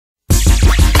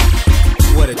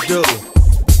What it do?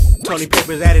 Tony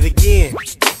Paper's at it again.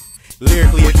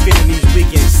 Lyrically offending these weak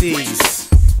MCs.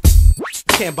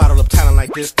 Can't bottle up talent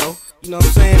like this though. You know what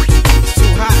I'm saying? It's too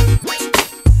hot.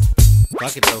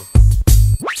 Fuck it though.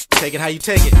 Take it how you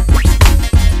take it.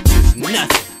 It's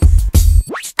nothing.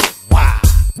 Wow.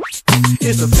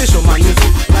 It's official, my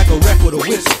nigga, like a rap with a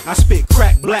whistle. I spit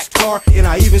crack, black tar, and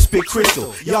I even spit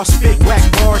crystal. Y'all spit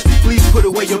whack bars, please put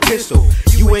away your pistol.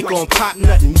 You ain't gon' pop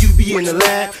nothing, you be in the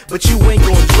lab, but you ain't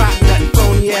gon' drop nothing,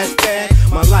 phony ass bad.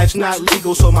 My life's not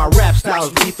legal, so my rap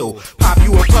style's lethal. Pop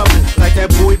you in public, like that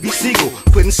boy B. Siegel,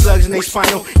 putting slugs in they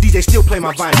spinal. DJ still play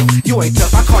my vinyl. You ain't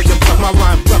tough, I call you bluff, my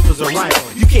rhyme rough as a rhino.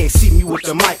 You can't see me with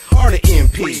the mic or the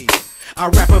MP. I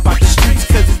rap about the streets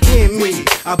cause it's in me.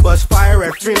 I bust fire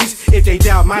at friends if they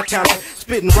doubt my talent.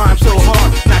 Spitting rhymes so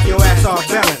hard, knock your ass off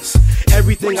balance.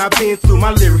 Everything I've been through,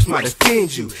 my lyrics might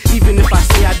offend you. Even if I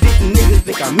say I didn't, niggas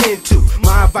think I meant to.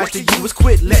 My advice to you is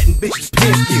quit letting bitches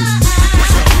pimp you.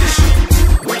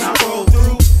 When I roll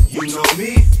through, you know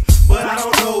me, but I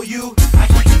don't know you. I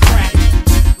keep it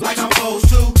cracking, like I'm supposed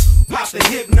to. Pop the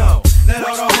hypno, that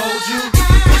ought to hold you.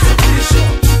 It's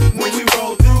official, when we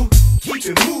roll through, keep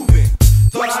it moving.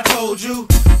 Thought I told you,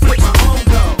 flip my own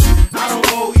dough. I don't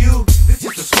owe you, this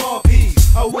is a small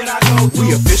piece of what I go through.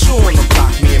 We official on the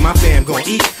block, me and my fam gon'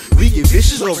 eat. We get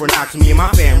vicious over knocks, me and my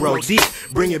fam roll deep.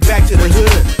 Bring it back to the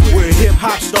hood, where hip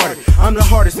hop started. I'm the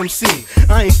hardest MC,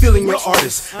 I ain't feeling your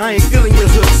artists. I ain't feeling your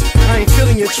hooks, I ain't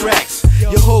feeling your tracks.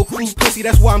 Your whole crew pussy,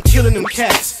 that's why I'm killing them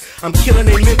cats. I'm killing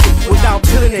they mental without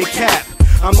peeling they cap.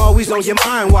 I'm always on your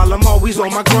mind while I'm always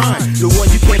on my grind. The one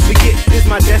you can't forget is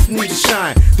my destiny to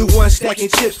shine. The one stacking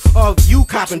chips off you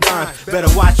copping dimes. Better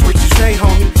watch what you say,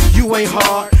 homie, you ain't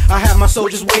hard. I have my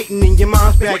soldiers waiting in your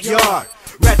mom's backyard.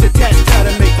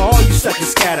 Rat-a-tat-tat to make all you suckers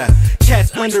scatter.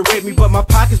 Cats underrate me, but my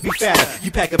pockets be fatter.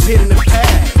 You pack a pin in the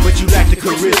pad, but you lack the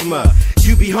charisma.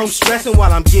 You be home stressing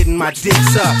while I'm getting my dick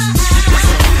sucked.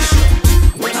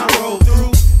 When I roll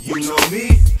through, you know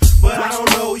me, but I don't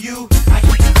know you. I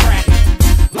keep it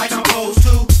cracking, like I'm supposed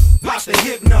to. Pop the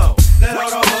hypno, that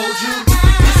ought to hold you.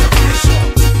 It's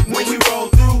official, when we roll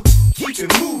through, keep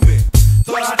it moving.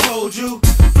 Thought I told you,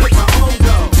 flip my own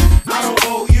dough. I don't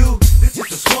owe you, this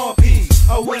is a small piece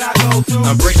of what I go through.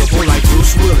 Unbreakable like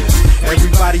Bruce Willis.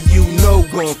 Everybody you know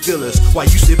gon' feel us, while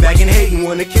you sit back and hate and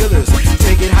wanna kill us.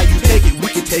 Take it how you take it, we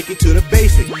can take it to the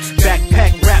basic.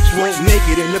 Backpack raps won't make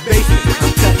it in the basement.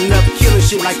 I'm cutting up, killing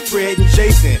shit like Fred and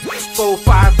Jason.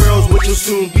 4-5 girls, what you'll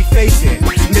soon be facing.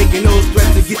 Making those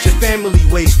threats to get your family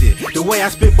wasted. The way I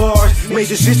spit bars made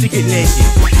your sister get naked.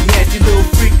 Nasty little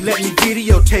freak, let me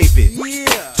videotape it.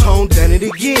 Tone done it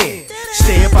again.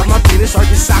 Stay up on my business or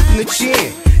get socked in the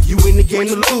chin. You in the game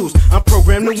to lose, I'm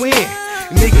programmed to win.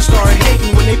 Niggas start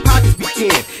hating when they pockets be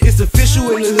thin. It's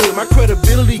official in the hood, my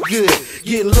credibility good.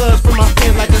 Getting love from my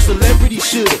fans like a celebrity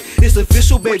should. It's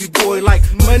official, baby boy, like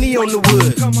money on the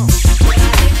wood. Come on. When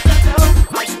I hit the door,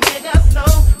 all you niggas know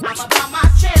I'm about my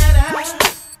chair.